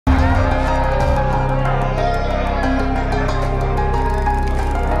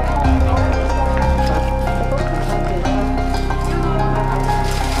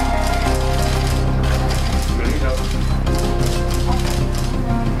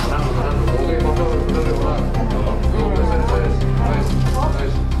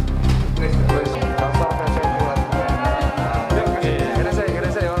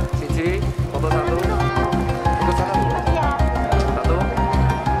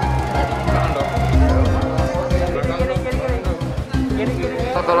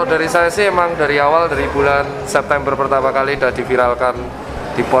dari saya sih emang dari awal, dari bulan September pertama kali udah diviralkan,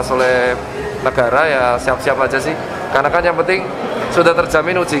 dipost oleh negara, ya siap-siap aja sih. Karena kan yang penting sudah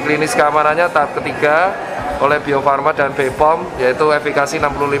terjamin uji klinis keamanannya tahap ketiga oleh Bio Farma dan BPOM, yaitu efikasi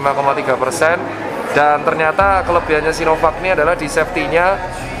 65,3%. Dan ternyata kelebihannya Sinovac ini adalah di safety-nya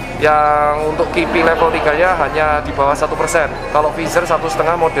yang untuk KIPI level 3-nya hanya di bawah 1%. Kalau Pfizer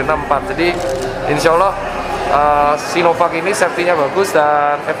 1,5, Moderna 4. Jadi insya Allah Sinovac ini safety-nya bagus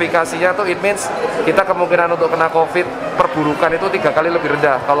dan efikasinya tuh it means kita kemungkinan untuk kena COVID perburukan itu 3 kali lebih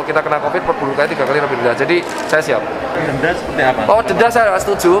rendah. Kalau kita kena COVID perburukannya 3 kali lebih rendah. Jadi saya siap. Denda seperti apa? Oh, denda saya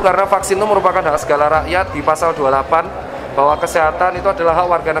setuju karena vaksin itu merupakan hak segala rakyat di pasal 28 bahwa kesehatan itu adalah hak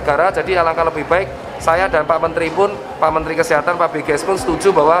warga negara. Jadi alangkah lebih baik saya dan Pak Menteri pun, Pak Menteri Kesehatan, Pak BGS pun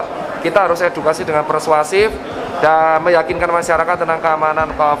setuju bahwa kita harus edukasi dengan persuasif dan meyakinkan masyarakat tentang keamanan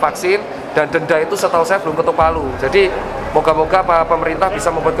vaksin. Dan denda itu setahu saya belum ketuk palu. Jadi moga-moga Pak pemerintah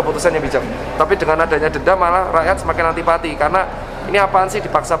bisa membuat keputusan yang bijak. Tapi dengan adanya denda malah rakyat semakin antipati karena ini apaan sih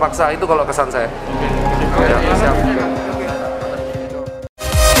dipaksa-paksa, itu kalau kesan saya. Ya, siap.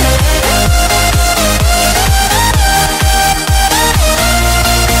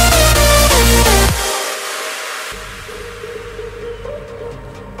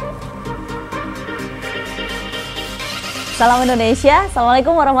 Salam Indonesia,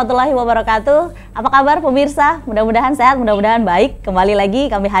 Assalamualaikum warahmatullahi wabarakatuh. Apa kabar pemirsa? Mudah-mudahan sehat, mudah-mudahan baik. Kembali lagi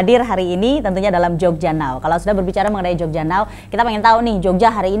kami hadir hari ini tentunya dalam Jogja Now. Kalau sudah berbicara mengenai Jogja Now, kita pengen tahu nih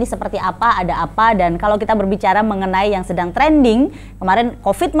Jogja hari ini seperti apa, ada apa. Dan kalau kita berbicara mengenai yang sedang trending, kemarin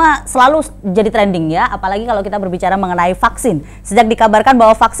COVID mah selalu jadi trending ya. Apalagi kalau kita berbicara mengenai vaksin. Sejak dikabarkan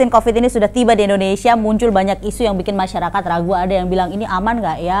bahwa vaksin COVID ini sudah tiba di Indonesia, muncul banyak isu yang bikin masyarakat ragu. Ada yang bilang ini aman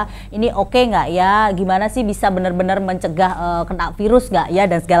nggak ya? Ini oke nggak ya? Gimana sih bisa benar-benar mencegah kena virus nggak ya?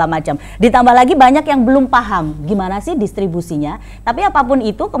 Dan segala macam. Ditambah lagi banyak yang belum paham gimana sih distribusinya. Tapi apapun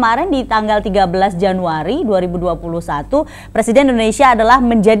itu, kemarin di tanggal 13 Januari 2021, Presiden Indonesia adalah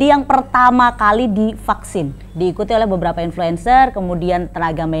menjadi yang pertama kali divaksin. Diikuti oleh beberapa influencer, kemudian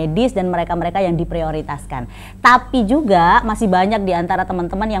tenaga medis dan mereka-mereka yang diprioritaskan. Tapi juga masih banyak di antara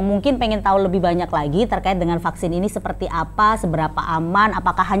teman-teman yang mungkin pengen tahu lebih banyak lagi terkait dengan vaksin ini seperti apa, seberapa aman,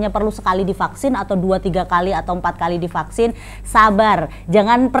 apakah hanya perlu sekali divaksin atau 2-3 kali atau 4 kali divaksin. Sabar,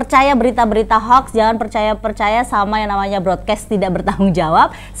 jangan percaya berita-berita hoax, jangan percaya sama yang namanya broadcast tidak bertanggung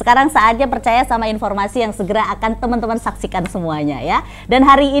jawab. Sekarang saatnya percaya sama informasi yang segera akan teman-teman saksikan semuanya ya. Dan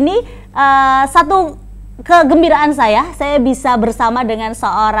hari ini satu kegembiraan saya bisa bersama dengan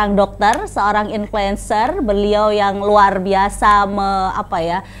seorang dokter, seorang influencer, beliau yang luar biasa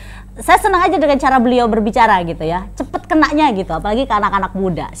saya senang aja dengan cara beliau berbicara gitu ya, cepet kenanya gitu, apalagi ke anak-anak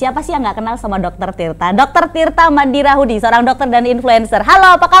muda. Siapa sih yang nggak kenal sama Dokter Tirta? Dokter Tirta Mandira Hudi, seorang dokter dan influencer.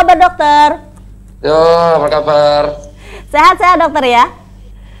 Halo, apa kabar dokter? Yo, apa kabar? Sehat-sehat dokter ya?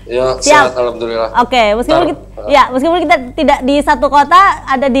 Yo, siap. Sehat alhamdulillah. Oke, meskipun kita tidak di satu kota,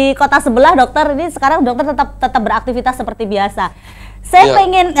 ada di kota sebelah dokter. Ini sekarang dokter tetap beraktivitas seperti biasa. Saya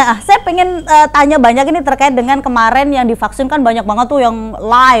pengen tanya banyak ini terkait dengan kemarin yang divaksin, kan banyak banget tuh yang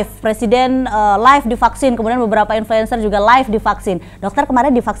live, presiden live divaksin, kemudian beberapa influencer juga live divaksin. Dokter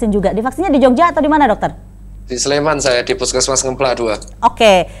kemarin divaksin juga. Divaksinnya di Jogja atau di mana dokter? Di Sleman, saya di Puskesmas Ngemplak 2.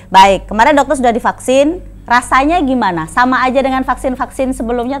 Oke, baik. Kemarin dokter sudah divaksin. Rasanya gimana? Sama aja dengan vaksin-vaksin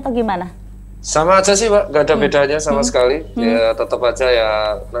sebelumnya atau gimana? Sama aja sih Pak, nggak ada bedanya sama sekali. Ya tetap aja ya,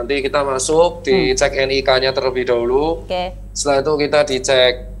 nanti kita masuk, dicek NIK-nya terlebih dahulu. Setelah itu kita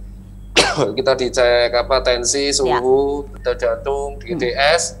dicek tensi, suhu, detak jantung,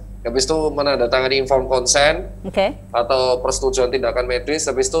 DTS. Habis itu menandatangani inform consent atau persetujuan tindakan medis.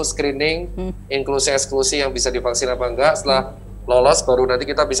 Habis itu screening, inklusi eksklusi yang bisa divaksin apa enggak. Setelah lolos baru nanti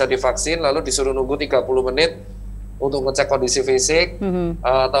kita bisa divaksin, lalu disuruh nunggu 30 menit untuk ngecek kondisi fisik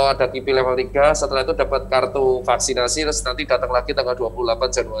atau ada KIPI level 3. Setelah itu dapat kartu vaksinasi, terus nanti datang lagi tanggal 28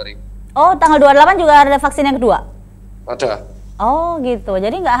 Januari. Oh, tanggal 28 juga ada vaksin yang kedua? Ada. Oh gitu,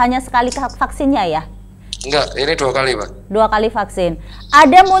 jadi nggak hanya sekali vaksinnya ya? Enggak, ini 2 kali Pak. 2 kali vaksin.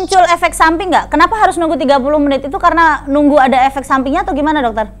 Ada muncul efek samping nggak? Kenapa harus nunggu 30 menit? Itu karena nunggu ada efek sampingnya atau gimana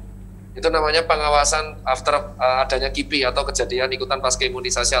dokter? Itu namanya pengawasan after adanya KIPI atau kejadian ikutan pasca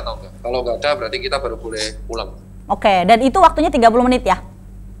imunisasi atau enggak. Kalau enggak ada berarti kita baru boleh pulang. Oke, dan itu waktunya 30 menit ya?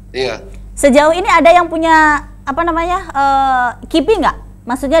 Iya. Sejauh ini ada yang punya KIPI nggak?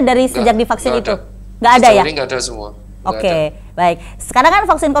 Maksudnya dari sejak divaksin itu? Nggak ada ya? Sejauh ini nggak ada semua. Oke, baik. Sekarang kan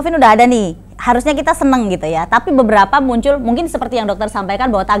vaksin COVID udah ada nih. Harusnya kita seneng gitu ya. Tapi beberapa muncul, mungkin seperti yang dokter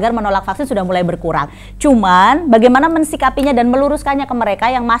sampaikan bahwa tagar menolak vaksin sudah mulai berkurang. Cuman bagaimana mensikapinya dan meluruskannya ke mereka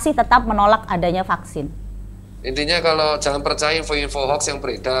yang masih tetap menolak adanya vaksin? Intinya kalau jangan percaya info-info hoax yang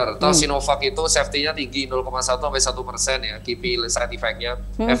beredar. Atau Sinovac itu safety-nya tinggi 0,1 sampai 1% ya, KPI side effect-nya.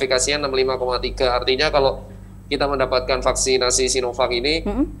 Efikasinya 65,3. Artinya kalau kita mendapatkan vaksinasi Sinovac ini,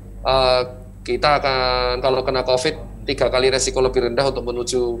 kita akan kalau kena COVID 3 kali resiko lebih rendah untuk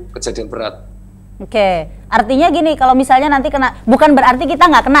menuju kejadian berat. Oke, artinya gini, kalau misalnya nanti kena, bukan berarti kita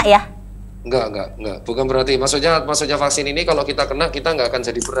nggak kena ya? Enggak. Bukan berarti. Maksudnya vaksin ini kalau kita kena, kita nggak akan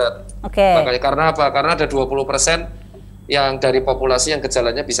jadi berat. Oke. Makanya karena apa? Karena ada 20% yang dari populasi yang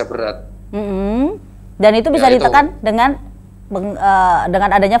gejalanya bisa berat. Dan itu bisa Ya, ditekan dengan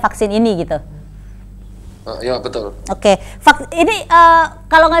adanya vaksin ini gitu. Ya, betul. Oke. Ini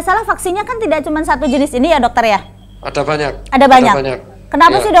kalau nggak salah vaksinnya kan tidak cuma satu jenis ini ya dokter ya? Ada banyak. Ada banyak.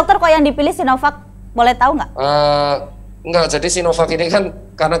 Kenapa Ya. sih dokter kok yang dipilih Sinovac? Boleh tahu nggak? Enggak, jadi Sinovac ini kan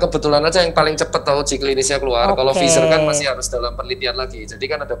karena kebetulan aja yang paling cepat tahu uji klinisnya keluar. Kalau Pfizer kan masih harus dalam penelitian lagi. Jadi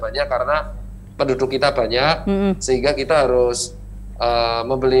kan ada banyak karena penduduk kita banyak, sehingga kita harus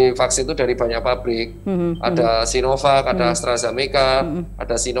membeli vaksin itu dari banyak pabrik. Ada Sinovac, ada AstraZeneca,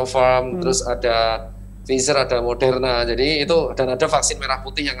 ada Sinopharm, terus ada Pfizer, ada Moderna. Jadi itu, dan ada vaksin merah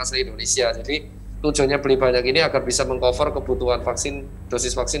putih yang asli Indonesia. Jadi tujuannya beli banyak ini agar bisa mengcover kebutuhan vaksin,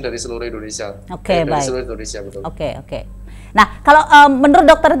 dosis vaksin dari seluruh Indonesia. Oke, dari baik. seluruh Indonesia, betul. Oke. Nah, kalau menurut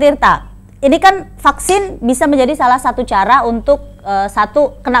dokter Tirta, ini kan vaksin bisa menjadi salah satu cara untuk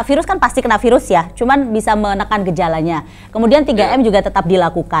kena virus, kan pasti kena virus ya, cuman bisa menekan gejalanya. Kemudian 3M juga tetap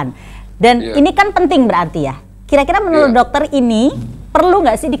dilakukan. Dan ini kan penting berarti ya. Kira-kira menurut dokter ini perlu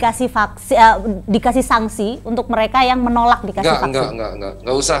nggak sih dikasih sanksi untuk mereka yang menolak dikasih vaksin?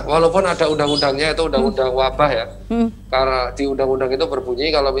 Nggak usah. Walaupun ada undang-undangnya, itu undang-undang wabah ya. Karena di undang-undang itu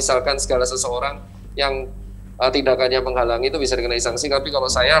berbunyi kalau misalkan segala seseorang yang tindakannya menghalangi itu bisa dikenai sanksi. Tapi kalau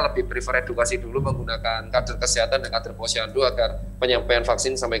saya lebih prefer edukasi dulu menggunakan kader kesehatan dan kader posyandu agar penyampaian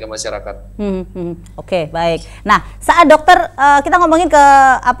vaksin sampai ke masyarakat. Oke, baik. Nah, saat dokter kita ngomongin ke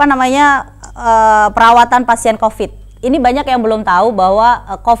perawatan pasien COVID. Ini banyak yang belum tahu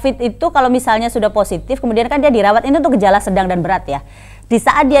bahwa COVID itu kalau misalnya sudah positif, kemudian kan dia dirawat, ini untuk gejala sedang dan berat ya. Di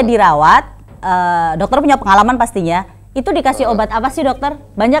saat dia dirawat, dokter punya pengalaman pastinya, itu dikasih obat apa sih dokter?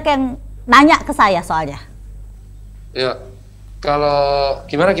 Banyak yang nanya ke saya soalnya. Ya, kalau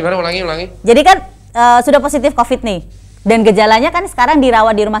gimana ulangi. Jadi kan sudah positif COVID nih, dan gejalanya kan sekarang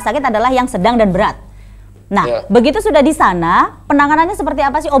dirawat di rumah sakit adalah yang sedang dan berat. Nah, begitu sudah di sana, penanganannya seperti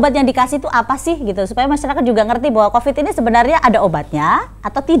apa sih? Obat yang dikasih itu apa sih gitu? Supaya masyarakat juga ngerti bahwa COVID ini sebenarnya ada obatnya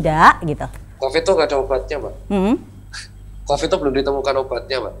atau tidak gitu. COVID itu nggak ada obatnya, Mbak. COVID itu belum ditemukan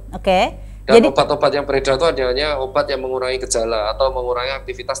obatnya, Mbak. Oke. Dan obat-obat yang beredar itu hanya obat yang mengurangi gejala atau mengurangi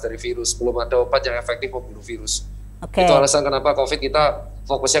aktivitas dari virus. Belum ada obat yang efektif membunuh virus. Itu alasan kenapa COVID kita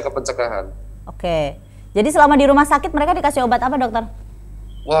fokusnya ke pencegahan. Oke. Jadi selama di rumah sakit mereka dikasih obat apa, dokter?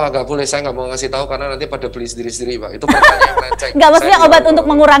 Wah, nggak boleh, saya nggak mau ngasih tahu karena nanti pada beli sendiri-sendiri, Pak. Itu pertanyaan melenceng. Nggak, maksudnya obat untuk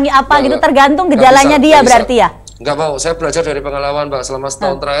mengurangi apa gitu, tergantung gejalanya dia berarti ya? Nggak mau, saya belajar dari pengalaman, Pak. Selama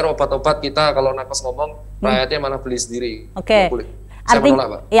setahun terakhir obat-obat kita kalau nakes ngomong, rakyatnya malah beli sendiri. Oke. Saya menolak,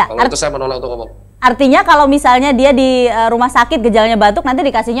 Pak. Ya, kalau itu saya menolak untuk ngomong. Artinya kalau misalnya dia di rumah sakit gejalanya batuk, nanti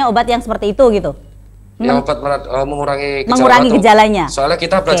dikasihnya obat yang seperti itu gitu? Ya, obat mengurangi gejalanya. Soalnya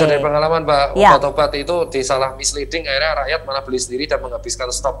kita belajar dari pengalaman, Pak. Obat-obat itu disalah misleading, akhirnya rakyat malah beli sendiri dan menghabiskan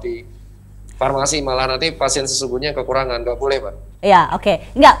stok di farmasi, malah nanti pasien sesungguhnya kekurangan. Nggak boleh, Pak. Ya, oke.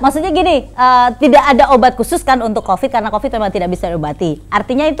 Nggak, maksudnya gini, tidak ada obat khusus kan untuk COVID karena COVID memang tidak bisa diobati.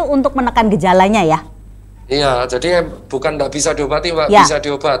 Artinya itu untuk menekan gejalanya ya? Iya, jadi bukan nggak bisa diobati, Mbak. Bisa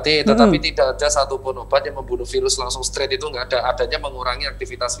diobati, tetapi tidak ada satupun obat yang membunuh virus langsung straight, itu nggak ada. Adanya mengurangi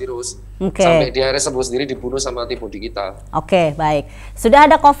aktivitas virus. Sampai dia akhirnya sembuh sendiri dibunuh sama antibodi kita. Oke, baik. Sudah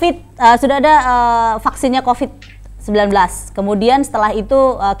ada vaksinnya COVID-19. Kemudian setelah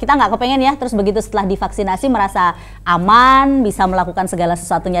itu kita nggak kepengen ya, terus begitu setelah divaksinasi merasa aman, bisa melakukan segala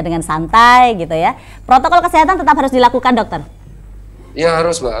sesuatunya dengan santai gitu ya. Protokol kesehatan tetap harus dilakukan, dokter? Ya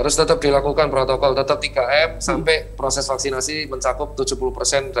harus, Mbak, harus tetap dilakukan protokol, tetap 3M sampai proses vaksinasi mencakup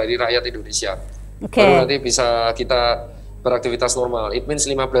 70% dari rakyat Indonesia. Baru nanti bisa kita beraktivitas normal. It means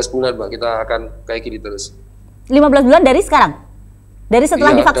 15 bulan, Mbak, kita akan kayak gini terus. 15 bulan dari sekarang? Dari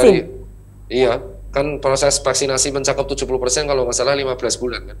setelah divaksin? Iya, kan proses vaksinasi mencakup 70% kalau nggak salah 15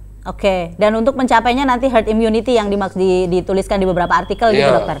 bulan kan. Dan untuk mencapainya nanti herd immunity yang dituliskan di beberapa artikel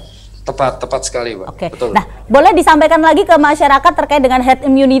gitu, dokter? Tepat sekali, Pak. Betul. Nah, boleh disampaikan lagi ke masyarakat terkait dengan herd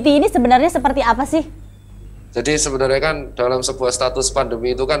immunity ini sebenarnya seperti apa sih? Jadi sebenarnya kan dalam sebuah status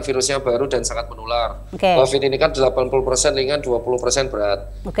pandemi itu kan virusnya baru dan sangat menular. COVID ini kan 80% ringan, 20% berat.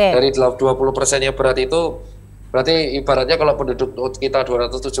 Dari 20%-nya berat itu Berarti ibaratnya kalau penduduk kita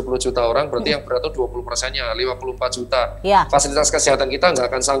 270 juta orang, berarti yang berat itu 20%-nya, 54 juta. Ya. Fasilitas kesehatan kita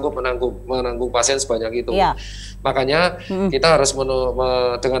nggak akan sanggup menanggung pasien sebanyak itu. Ya. Makanya kita harus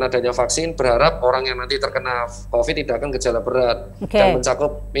dengan adanya vaksin berharap orang yang nanti terkena COVID tidak akan gejala berat dan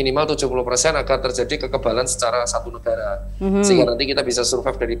mencakup minimal 70% agar terjadi kekebalan secara satu negara. Sehingga nanti kita bisa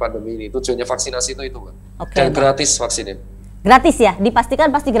survive dari pandemi ini. Tujuannya vaksinasi itu, Mbak. Dan gratis vaksinnya. Gratis ya?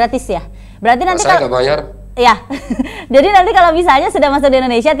 Dipastikan pasti gratis ya? Berarti nanti saya nggak bayar. Ya, jadi nanti kalau misalnya sudah masuk di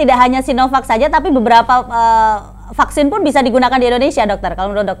Indonesia tidak hanya Sinovac saja, tapi beberapa vaksin pun bisa digunakan di Indonesia, dokter.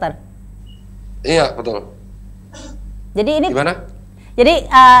 Kalau menurut dokter? Iya, betul. Jadi ini gimana? Jadi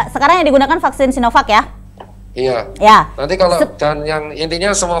sekarang yang digunakan vaksin Sinovac ya? Iya. Ya. Nanti kalau dan yang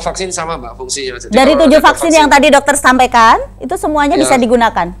intinya semua vaksin sama, Mbak, fungsinya. Jadi dari 7 vaksin yang tadi dokter sampaikan itu semuanya bisa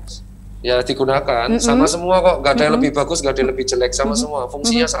digunakan. Ya digunakan, sama semua kok. Gak ada yang lebih bagus, gak ada yang lebih jelek, sama semua.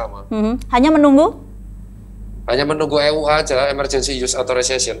 Fungsinya sama. Hanya menunggu? Hanya menunggu EU aja, Emergency Use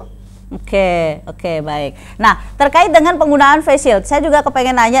Authorization. Oke, baik. Nah, terkait dengan penggunaan face shield, saya juga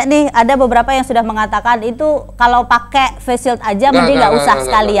kepengen nanya nih, ada beberapa yang sudah mengatakan itu kalau pakai face shield aja mending nggak usah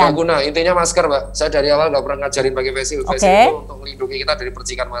sekalian. Nggak guna, intinya masker, Mbak. Saya dari awal nggak pernah ngajarin pakai face shield. Face shield itu untuk melindungi kita dari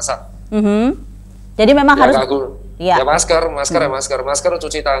percikan massa. Jadi memang harus. Ya masker,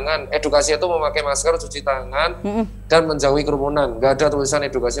 cuci tangan. Edukasi itu memakai masker, cuci tangan, dan menjauhi kerumunan. Nggak ada tulisan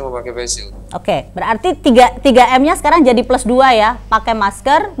edukasi memakai face shield. Oke, berarti 3M-nya sekarang jadi +2 ya. Pakai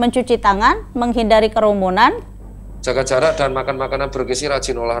masker, mencuci tangan, menghindari kerumunan, jaga jarak, dan makan makanan bergizi,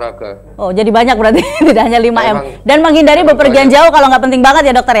 rajin olahraga. Oh, jadi banyak berarti, tidak hanya 5M. Dan menghindari bepergian jauh kalau nggak penting banget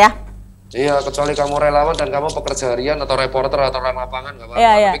ya dokter ya? Iya, kecuali kamu relawan dan kamu pekerja harian atau reporter atau orang lapangan nggak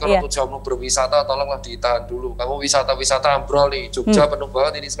apa-apa. Tapi kalau tujuanmu berwisata, tolonglah ditahan dulu. Kamu wisata ambrol nih, Jogja penuh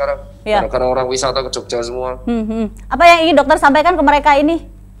banget ini sekarang. Karena orang wisata ke Jogja semua. Apa yang ingin dokter sampaikan ke mereka ini?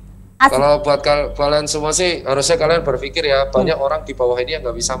 Kalau buat kalian semua sih, harusnya kalian berpikir ya, banyak orang di bawah ini yang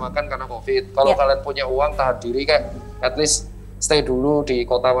nggak bisa makan karena COVID. Kalau kalian punya uang, tahan diri, kayak at least stay dulu di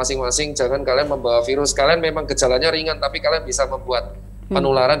kota masing-masing. Jangan kalian membawa virus. Kalian memang gejalanya ringan, tapi kalian bisa membuat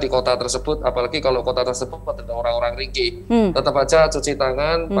penularan di kota tersebut, apalagi kalau kota tersebut ada orang-orang ringkih. Tetap aja cuci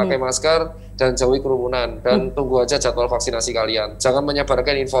tangan, pakai masker, dan jauhi kerumunan, dan tunggu aja jadwal vaksinasi kalian. Jangan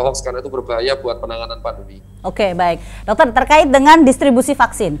menyebarkan info hoax karena itu berbahaya buat penanganan pandemi. Oke, baik. Dokter, terkait dengan distribusi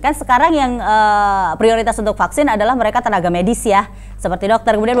vaksin, kan sekarang yang prioritas untuk vaksin adalah mereka tenaga medis ya, seperti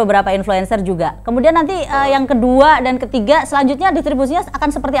dokter, kemudian beberapa influencer juga. Kemudian nanti yang kedua dan ketiga selanjutnya distribusinya akan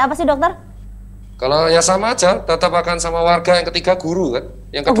seperti apa sih dokter? Kalau ya sama aja, tetap akan sama warga. Yang ketiga guru kan,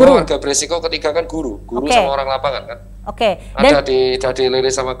 yang kedua warga beresiko, ketiga kan guru sama orang lapangan kan. Ada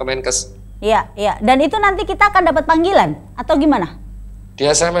diliris sama Kemenkes. Iya. Dan itu nanti kita akan dapat panggilan atau gimana? Di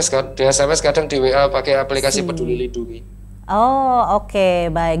SMS kan, di SMS kadang di WA pakai aplikasi Peduli Lindungi. Oh,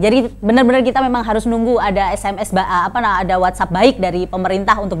 baik. Jadi benar-benar kita memang harus nunggu ada SMS ada WhatsApp baik dari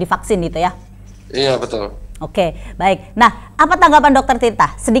pemerintah untuk divaksin gitu ya? Iya betul. Oke, baik. Nah, apa tanggapan dokter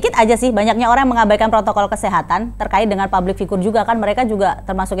Tirta? Sedikit aja sih, banyaknya orang yang mengabaikan protokol kesehatan terkait dengan public figure juga kan, mereka juga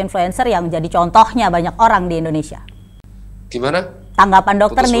termasuk influencer yang jadi contohnya banyak orang di Indonesia. Gimana? Tanggapan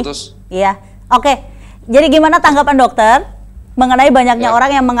dokter nih? Iya. Oke, jadi gimana tanggapan dokter mengenai banyaknya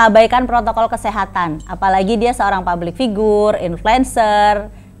orang yang mengabaikan protokol kesehatan? Apalagi dia seorang public figure, influencer.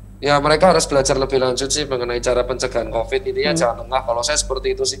 Ya, mereka harus belajar lebih lanjut sih mengenai cara pencegahan COVID. Intinya jangan lengah, kalau saya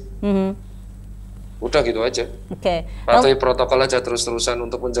seperti itu sih. Udah gitu aja. Patuhi protokol aja terus-terusan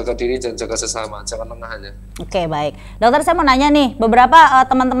untuk menjaga diri dan jaga sesama, jangan lengah aja. Baik. Dokter, saya mau nanya nih, beberapa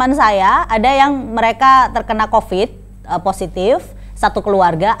teman-teman saya ada yang mereka terkena COVID positif, satu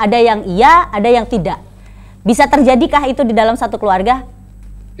keluarga, ada yang iya, ada yang tidak. Bisa terjadikah itu di dalam satu keluarga?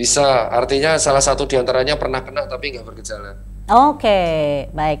 Bisa, artinya salah satu diantaranya pernah kena tapi nggak bergejala.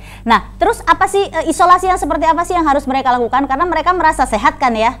 Baik. Nah, terus apa sih isolasi yang seperti apa sih yang harus mereka lakukan? Karena mereka merasa sehat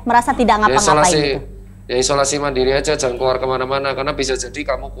kan ya, merasa tidak ngapa-ngapain gitu. Ya isolasi mandiri aja, jangan keluar kemana-mana, karena bisa jadi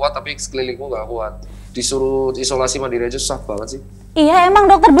kamu kuat tapi sekelilingmu nggak kuat. Disuruh isolasi mandiri aja susah banget sih. Iya emang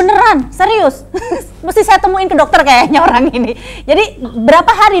dokter, beneran, serius. Mesti saya temuin ke dokter kayaknya orang ini. Jadi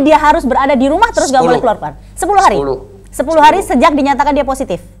berapa hari dia harus berada di rumah terus nggak boleh keluar? 10 hari? 10 hari sejak dinyatakan dia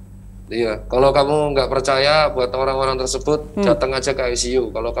positif? Iya, kalau kamu nggak percaya buat orang-orang tersebut, datang aja ke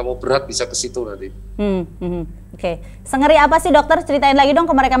ICU. Kalau kamu berat bisa ke situ nanti. Sengeri apa sih dokter? Ceritain lagi dong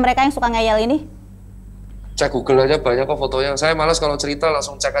ke mereka-mereka yang suka ngeyel ini. Cek Google aja, banyak kok fotonya. Saya malas kalau cerita,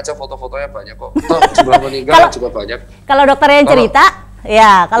 langsung cek aja foto-fotonya, banyak kok. Jumlah meninggal juga banyak. Kalau dokter yang cerita,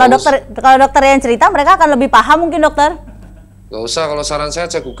 kalau dokter yang cerita mereka akan lebih paham mungkin dokter. Nggak usah, kalau saran saya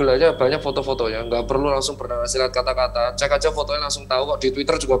cek Google aja, banyak foto-fotonya. Nggak perlu langsung bernarasi lihat kata-kata. Cek aja fotonya langsung tahu kok. Di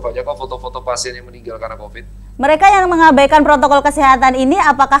Twitter juga banyak kok foto-foto pasien yang meninggal karena COVID. Mereka yang mengabaikan protokol kesehatan ini,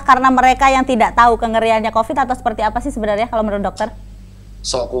 apakah karena mereka yang tidak tahu kengeriannya COVID atau seperti apa sih sebenarnya kalau menurut dokter?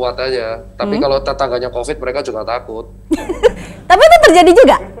 Sok kuat aja. Tapi kalau tetangganya COVID, mereka juga takut. Tapi itu terjadi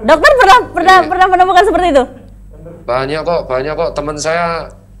juga? Dokter pernah menemukan seperti itu? Banyak kok. Teman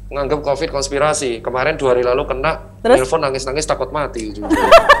saya nganggap COVID konspirasi. Kemarin 2 hari lalu kena, telepon nangis-nangis takut mati.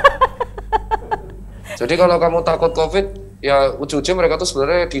 Jadi kalau kamu takut COVID, ya ujung-ujungnya mereka tuh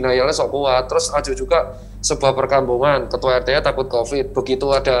sebenarnya denialnya sok kuat. Terus ada juga sebuah perkampungan, ketua RT-nya takut COVID. Begitu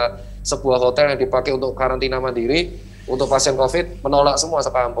ada sebuah hotel yang dipakai untuk karantina mandiri, untuk pasien COVID, menolak semua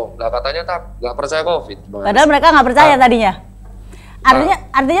sekampung. Nah katanya nggak percaya COVID. Padahal mereka nggak percaya tadinya.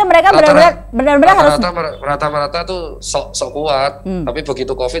 Artinya mereka benar-benar harus rata-rata tuh sok kuat, tapi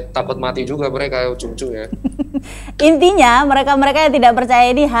begitu COVID takut mati juga mereka ujung-ujungnya. Intinya mereka yang tidak percaya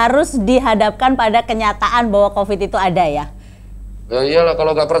ini harus dihadapkan pada kenyataan bahwa COVID itu ada ya. Ya iyalah,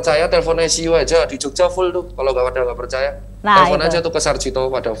 kalau nggak percaya telepon ICU aja, di Jogja full tuh. Kalau nggak percaya, telepon aja tuh ke Sarjito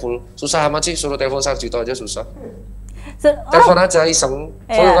pada full. Susah amat sih suruh telepon Sarjito aja susah. Telepon aja iseng,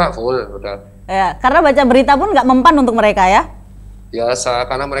 full nggak full udah. Ya, karena baca berita pun nggak mempan untuk mereka ya. Biasa,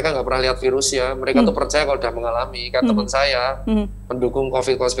 karena mereka nggak pernah lihat virusnya. Mereka tuh percaya kalau udah mengalami. Kan teman saya, pendukung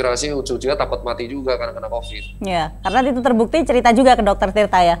COVID konspirasi, ujung-ujungnya takut mati juga karena kena COVID. Ya, karena itu terbukti cerita juga ke dokter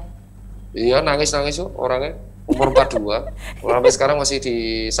Tirta ya? Iya, nangis-nangis tuh orangnya. Umur 42. Sampai sekarang masih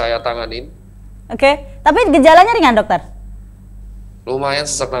saya tanganin. Oke, tapi gejalanya ringan dokter? Lumayan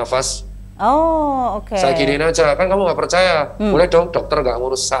sesak nafas. Oh, oke. Saya giniin aja, kan kamu nggak percaya. Boleh dong, dokter nggak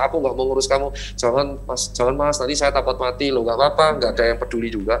ngurus, aku nggak mau ngurus kamu. Jangan mas, nanti saya takut mati loh. Nggak apa-apa, nggak ada yang peduli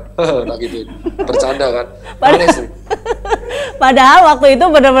juga. Tak gitu, bercanda kan. Padahal waktu itu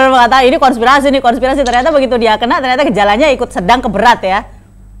benar-benar mengatakan ini konspirasi. Ternyata begitu dia kena, ternyata gejalanya ikut sedang ke berat ya.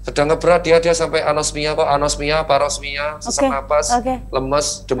 Sedang keberat, dia sampai anosmia, parosmia, sesak napas,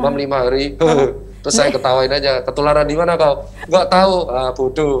 lemes, demam 5 hari. Terus saya ketawain aja, ketularan di mana kau? Nggak tahu,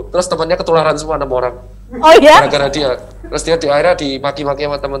 bodoh. Terus temannya ketularan semua 6 orang. Oh iya? Gara-gara dia. Terus dia akhirnya dimaki-maki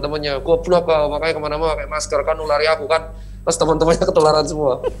sama teman-temannya. Goblok kau, makanya kemana-mana pakai masker kan nulari aku kan. Terus teman-temannya ketularan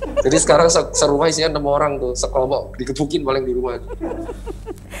semua. Jadi sekarang serumah isinya 6 orang tuh, sekelompok digebukin paling di rumah.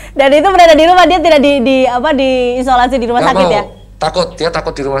 Dan itu berada di rumah, dia tidak diisolasi di rumah sakit ya? Dia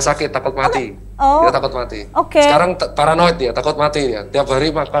takut di rumah sakit, takut mati. Dia takut mati. Sekarang paranoid dia, takut mati dia. Tiap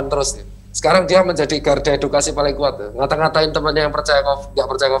hari makan terus dia. Sekarang dia menjadi garda edukasi paling kuat ya. Ngata-ngatain temannya yang nggak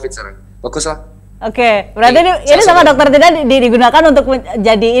percaya COVID sekarang. Bagus lah. Berarti ini sama dokter tidak digunakan untuk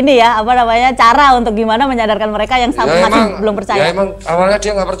jadi ini ya, cara untuk gimana menyadarkan mereka yang masih belum percaya. Ya emang awalnya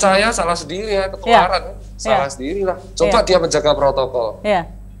dia nggak percaya, salah sendiri ya, ketularan. Salah sendiri lah. Coba dia menjaga protokol.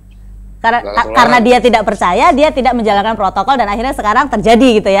 Karena dia tidak percaya, dia tidak menjalankan protokol dan akhirnya sekarang terjadi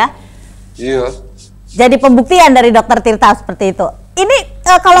gitu ya. Iya. Jadi pembuktian dari dokter Tirta seperti itu. Ini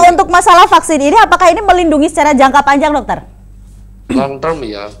kalau untuk masalah vaksin ini, apakah ini melindungi secara jangka panjang dokter? Long term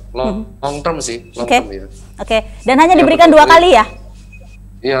ya, long term sih. Dan hanya diberikan 2 kali ya?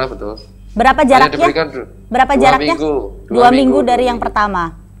 Iya betul. Berapa jaraknya? Berapa jaraknya? 2 minggu dari yang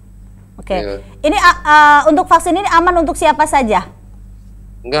pertama. Iya. Ini untuk vaksin ini aman untuk siapa saja?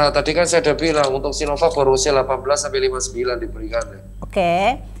 Enggak, tadi kan saya udah bilang untuk Sinovac baru usia 18 sampai 59 diberikan.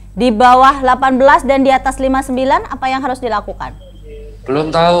 Di bawah 18 dan di atas 59 apa yang harus dilakukan?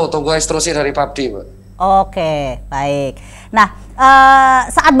 Belum tahu, tunggu instruksi dari Papdi, Mbak. Baik. Nah,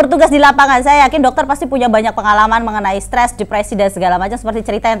 saat bertugas di lapangan, saya yakin dokter pasti punya banyak pengalaman mengenai stres, depresi dan segala macam. Seperti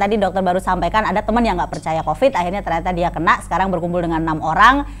cerita yang tadi dokter baru sampaikan, ada teman yang nggak percaya COVID, akhirnya ternyata dia kena, sekarang berkumpul dengan 6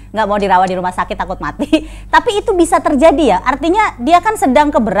 orang, nggak mau dirawat di rumah sakit takut mati. Tapi itu bisa terjadi ya, artinya dia kan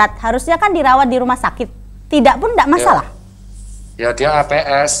sedang keberat, harusnya kan dirawat di rumah sakit. Tidak pun tidak masalah. Ya dia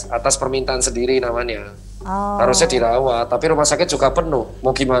APS, atas permintaan sendiri namanya. Harusnya dirawat, tapi rumah sakit juga penuh.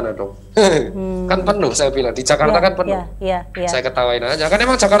 Mau gimana dong? Kan penuh, saya bilang. Di Jakarta kan penuh. Saya ketawain aja. Kan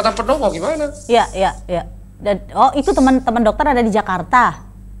emang Jakarta penuh, mau gimana? Dan itu teman-teman dokter ada di Jakarta?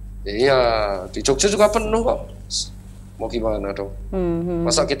 Iya, di Jogja juga penuh kok. Mau gimana dong?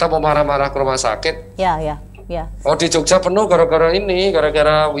 Masa kita mau marah-marah ke rumah sakit? Di Jogja penuh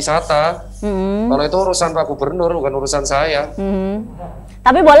gara-gara wisata. Kalau itu urusan Pak Gubernur, bukan urusan saya.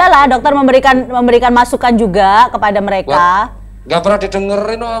 Tapi bolehlah dokter memberikan masukan juga kepada mereka. Nggak pernah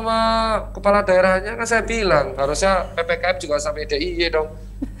didengerin sama kepala daerahnya, kan saya bilang harusnya PPKM juga sampai DIY dong.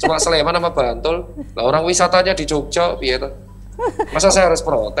 Cuma Sleman sama Bantul. Lah orang wisatanya di Jogja, piye tuh? Masa saya harus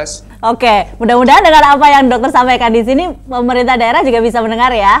protes? Mudah-mudahan dengan apa yang dokter sampaikan di sini, pemerintah daerah juga bisa mendengar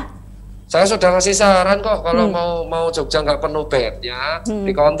ya. Saya sudah ngasih saran kok kalau mau Jogja nggak penuh bednya,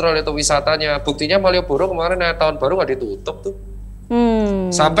 dikontrol itu wisatanya. Buktinya Malioboro kemarin tahun baru nggak ditutup tuh.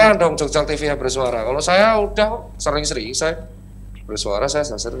 Sampai dong Jogja TV yang bersuara. Kalau saya udah sering-sering saya bersuara, saya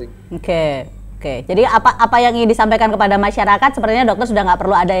sering. Oke. Jadi apa yang ingin disampaikan kepada masyarakat sepertinya dokter sudah nggak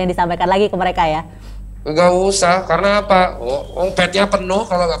perlu ada yang disampaikan lagi ke mereka ya? Enggak usah, karena apa? Bednya penuh,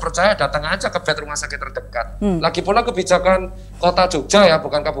 kalau nggak percaya datang aja ke bed rumah sakit terdekat. Lagi pula kebijakan Kota Jogja ya,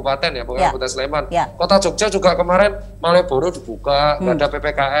 bukan kabupaten ya, bukan Kabupaten Sleman. Kota Jogja juga kemarin Malioboro dibuka, nggak ada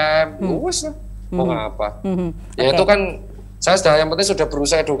PPKM, wes lah, mau ngapa? Ya itu kan, saya sudah yang penting sudah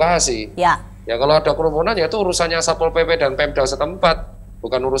berusaha edukasi. Ya kalau ada kerumunan ya itu urusannya Satpol PP dan Pemda setempat,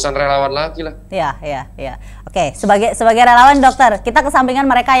 bukan urusan relawan lagi lah. Iya. Oke, sebagai relawan dokter, kita kesampingan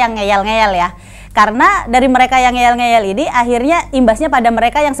mereka yang ngeyel-ngeyel ya. Karena dari mereka yang ngeyel-ngeyel ini akhirnya imbasnya pada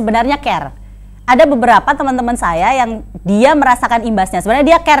mereka yang sebenarnya care. Ada beberapa teman-teman saya yang dia merasakan imbasnya. Sebenarnya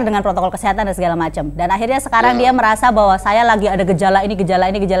dia care dengan protokol kesehatan dan segala macam. Dan akhirnya sekarang dia merasa bahwa saya lagi ada gejala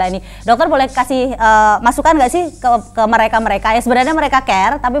ini. Dokter boleh kasih masukan nggak sih ke mereka-mereka yang sebenarnya mereka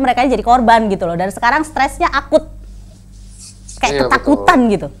care, tapi mereka jadi korban gitu loh. Dan sekarang stresnya akut. Kayak ketakutan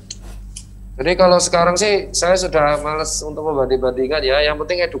gitu. Jadi kalau sekarang sih saya sudah males untuk membanding-bandingkan ya. Yang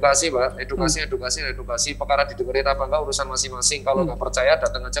penting edukasi, Pak. Edukasi. Perkara didengerin apa enggak urusan masing-masing. Kalau nggak percaya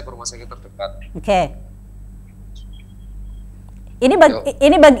datang aja ke rumah sakit terdekat. Oke.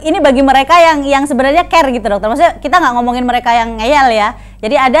 Ini bagi mereka yang sebenarnya care gitu dokter. Maksudnya kita nggak ngomongin mereka yang ngeyel ya.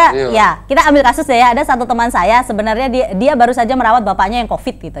 Jadi ada ya kita ambil kasus deh ya. Ada satu teman saya sebenarnya dia baru saja merawat bapaknya yang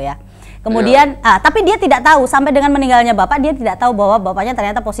COVID gitu ya. Kemudian, tapi dia tidak tahu sampai dengan meninggalnya bapak, dia tidak tahu bahwa bapaknya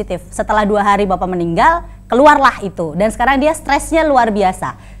ternyata positif. Setelah 2 hari bapak meninggal, keluarlah itu. Dan sekarang dia stresnya luar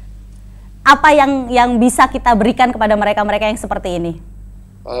biasa. Apa yang bisa kita berikan kepada mereka-mereka yang seperti ini?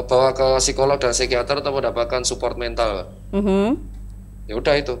 Bawa ke psikolog dan psikiater atau mendapatkan support mental. Ya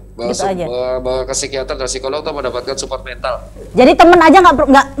udah itu, bawa ke psikiater dan psikolog atau mendapatkan support mental. Jadi temen aja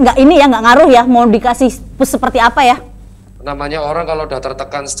nggak ini ya, nggak ngaruh ya, mau dikasih seperti apa ya? Namanya orang kalau udah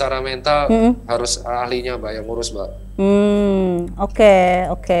tertekan secara mental harus ahlinya Mbak yang ngurus Mbak. Oke.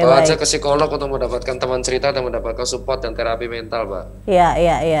 Bawa aja ke psikolog untuk mendapatkan teman cerita dan mendapatkan support dan terapi mental Mbak.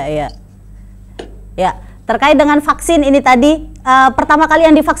 Iya. Ya, terkait dengan vaksin ini tadi, pertama kali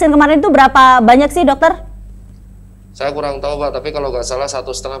yang divaksin kemarin itu berapa banyak sih dokter? Saya kurang tahu Pak, tapi kalau nggak salah 1,5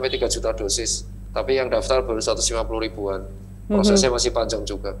 sampai 3 juta dosis. Tapi yang daftar baru 150 ribuan. Prosesnya masih panjang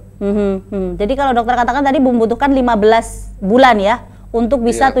juga. Jadi kalau dokter katakan tadi membutuhkan 15 bulan ya untuk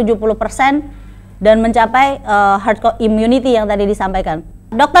bisa 70% dan mencapai herd immunity yang tadi disampaikan.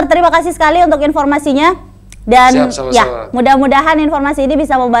 Dokter terima kasih sekali untuk informasinya dan ya mudah-mudahan informasi ini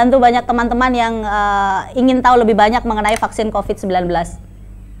bisa membantu banyak teman-teman yang ingin tahu lebih banyak mengenai vaksin COVID-19.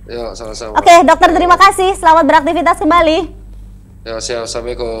 Ya, sama-sama. Oke, dokter terima kasih. Selamat beraktivitas kembali. Ya, siap.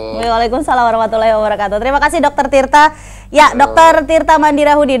 Assalamualaikum. Waalaikumsalam warahmatullahi wabarakatuh. Terima kasih Dokter Tirta. Ya, Dokter Tirta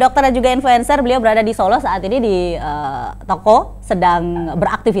Mandirahudi, dokter dan juga influencer. Beliau berada di Solo saat ini di toko, sedang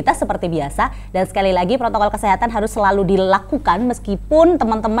beraktivitas seperti biasa. Dan sekali lagi protokol kesehatan harus selalu dilakukan meskipun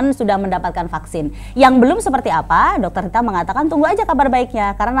teman-teman sudah mendapatkan vaksin. Yang belum seperti apa, Dokter Tirta mengatakan tunggu aja kabar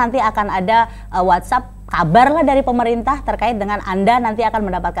baiknya karena nanti akan ada WhatsApp kabar lah dari pemerintah terkait dengan Anda nanti akan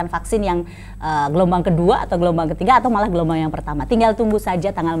mendapatkan vaksin yang gelombang kedua atau gelombang ketiga atau malah gelombang yang pertama. Tinggal tunggu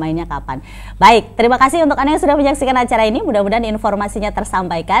saja tanggal mainnya kapan. Baik, terima kasih untuk Anda yang sudah menyaksikan acara ini. Mudah-mudahan informasinya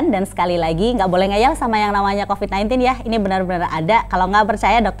tersampaikan dan sekali lagi nggak boleh ngeyel sama yang namanya COVID-19 ya. Ini benar-benar ada. Kalau nggak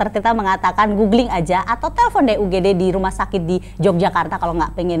percaya Dokter Tirta mengatakan googling aja atau telepon deh UGD di rumah sakit di Yogyakarta kalau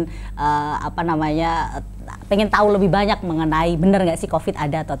nggak pengen pengen tahu lebih banyak mengenai benar nggak sih COVID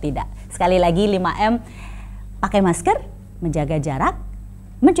ada atau tidak. Sekali lagi 5M, pakai masker, menjaga jarak,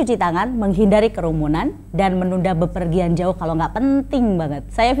 mencuci tangan, menghindari kerumunan, dan menunda bepergian jauh kalau nggak penting banget.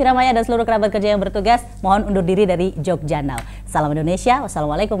 Saya Vira Maya dan seluruh kerabat kerja yang bertugas, mohon undur diri dari Jogja Now. Salam Indonesia,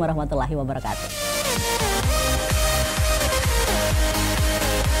 wassalamualaikum warahmatullahi wabarakatuh.